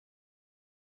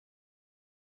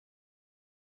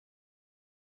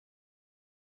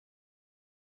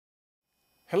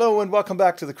Hello and welcome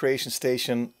back to the Creation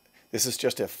Station. This is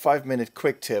just a 5-minute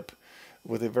quick tip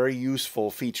with a very useful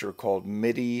feature called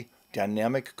MIDI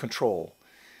Dynamic Control.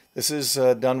 This is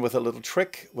done with a little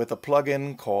trick with a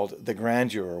plugin called the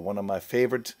GRANDEUR, one of my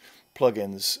favorite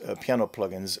plugins, piano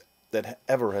plugins that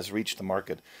ever has reached the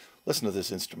market. Listen to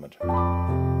this instrument.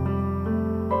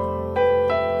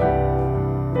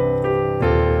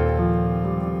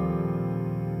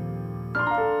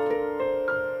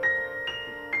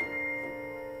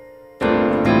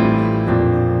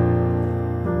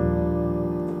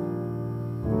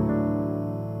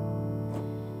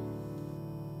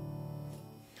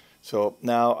 So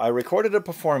now I recorded a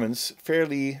performance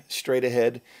fairly straight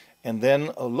ahead, and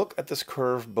then a look at this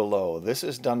curve below. This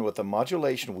is done with the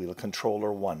modulation wheel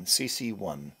controller 1,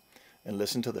 CC1. And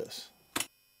listen to this.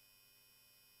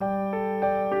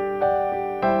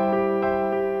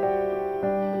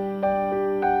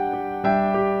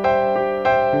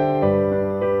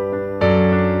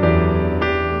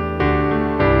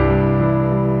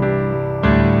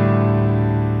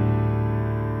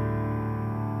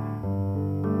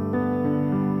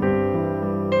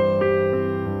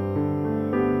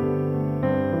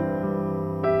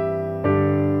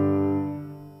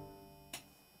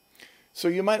 So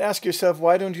you might ask yourself,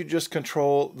 why don't you just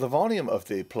control the volume of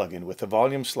the plugin with the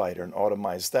volume slider and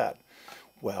automize that?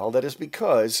 Well, that is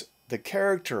because the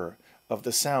character of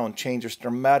the sound changes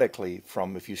dramatically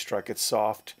from if you strike it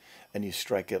soft and you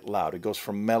strike it loud. It goes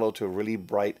from mellow to really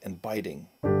bright and biting.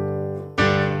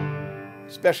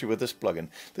 Especially with this plugin.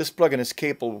 This plugin is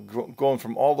capable of going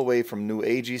from all the way from new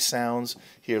agey sounds.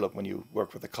 Here, look, when you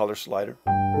work with the color slider.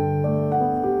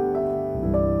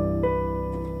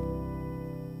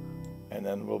 And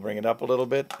then we'll bring it up a little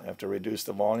bit. I have to reduce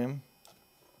the volume.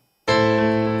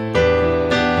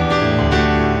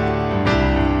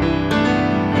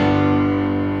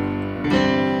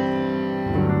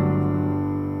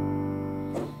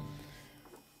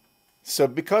 So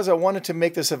because I wanted to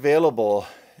make this available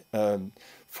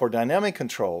for dynamic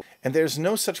control, and there's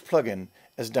no such plugin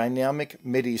as dynamic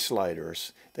MIDI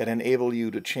sliders that enable you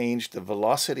to change the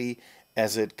velocity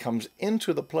as it comes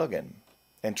into the plugin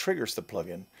and triggers the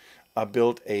plugin, I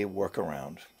built a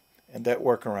workaround. And that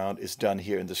workaround is done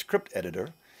here in the script editor,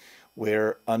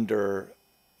 where under,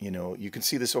 you can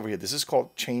see this over here. This is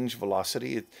called change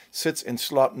velocity. It sits in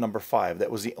slot number 5. That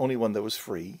was the only one that was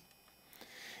free.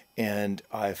 And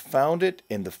I found it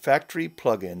in the factory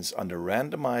plugins under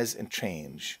randomize and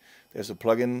change. There's a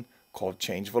plugin called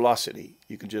change velocity.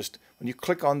 You can just, when you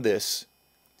click on this,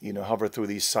 hover through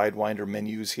these sidewinder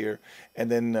menus here,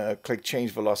 and then click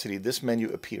change velocity, this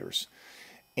menu appears.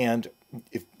 And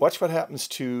watch what happens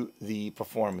to the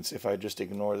performance if I just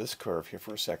ignore this curve here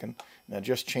for a second. Now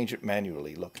just change it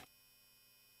manually. Look.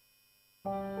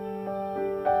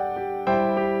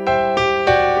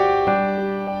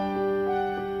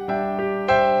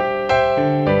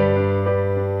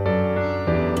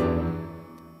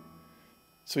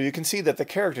 So you can see that the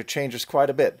character changes quite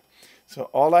a bit. So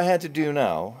all I had to do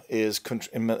now is,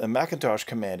 in the Macintosh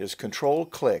command, is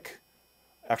Control-click.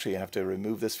 Actually, I have to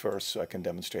remove this first so I can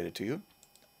demonstrate it to you.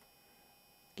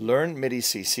 Learn MIDI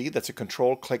CC. That's a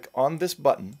Control-click on this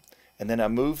button, and then I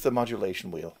move the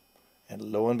modulation wheel.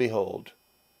 And lo and behold,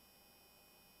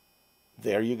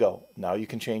 there you go. Now you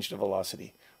can change the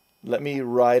velocity. Let me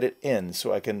ride it in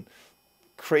so I can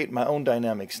create my own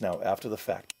dynamics now after the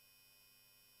fact.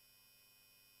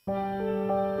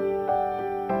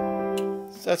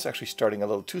 So that's actually starting a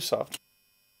little too soft.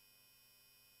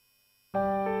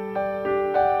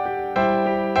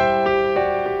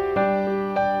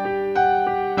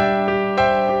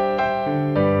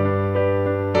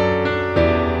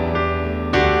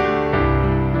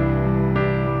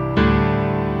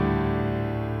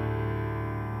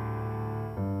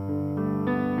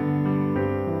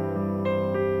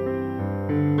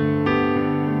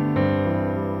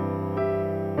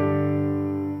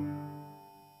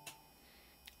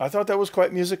 I thought that was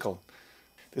quite musical.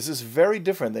 This is very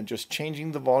different than just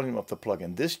changing the volume of the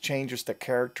plugin. This changes the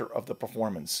character of the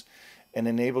performance and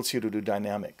enables you to do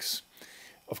dynamics.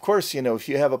 Of course, if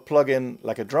you have a plugin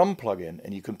like a drum plugin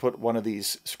and you can put one of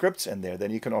these scripts in there,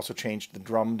 then you can also change the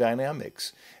drum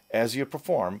dynamics as you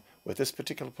perform with this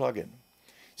particular plugin.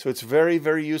 So it's very,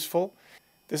 very useful.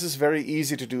 This is very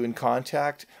easy to do in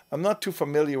Kontakt. I'm not too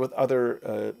familiar with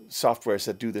other softwares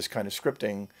that do this kind of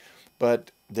scripting,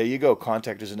 but there you go.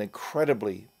 Kontakt is an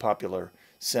incredibly popular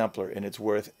sampler, and it's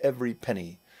worth every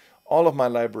penny. All of my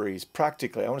libraries,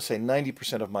 practically, I want to say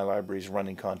 90% of my libraries run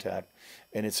in Kontakt,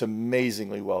 and it's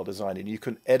amazingly well designed, and you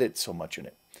can edit so much in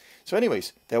it. So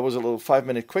anyways, that was a little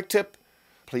 5-minute quick tip.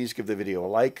 Please give the video a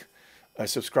like.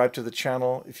 Subscribe to the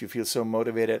channel if you feel so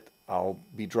motivated. I'll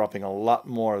be dropping a lot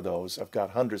more of those. I've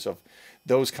got hundreds of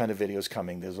those kind of videos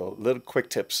coming. There's a little quick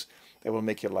tips that will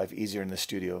make your life easier in the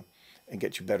studio and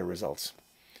get you better results.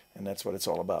 And that's what it's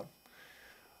all about.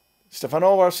 Stephan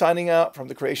Oberhoff signing out from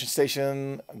the Creation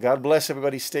Station. God bless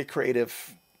everybody. Stay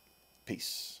creative.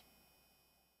 Peace.